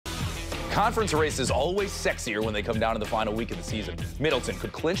Conference race is always sexier when they come down to the final week of the season. Middleton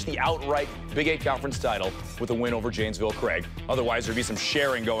could clinch the outright Big 8 conference title with a win over Janesville Craig. Otherwise, there'd be some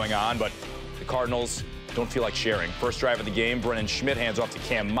sharing going on, but the Cardinals don't feel like sharing. First drive of the game, Brennan Schmidt hands off to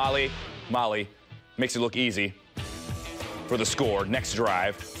Cam Molly. Molly makes it look easy for the score. Next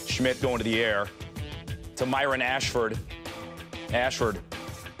drive, Schmidt going to the air to Myron Ashford. Ashford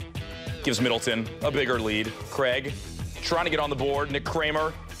gives Middleton a bigger lead. Craig trying to get on the board. Nick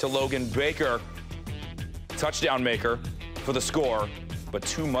Kramer to Logan Baker. Touchdown maker for the score, but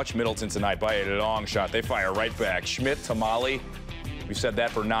too much Middleton tonight by a long shot. They fire right back. Schmidt to Molly. We've said that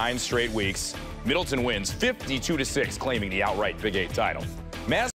for 9 straight weeks. Middleton wins 52-6, claiming the outright Big 8 title.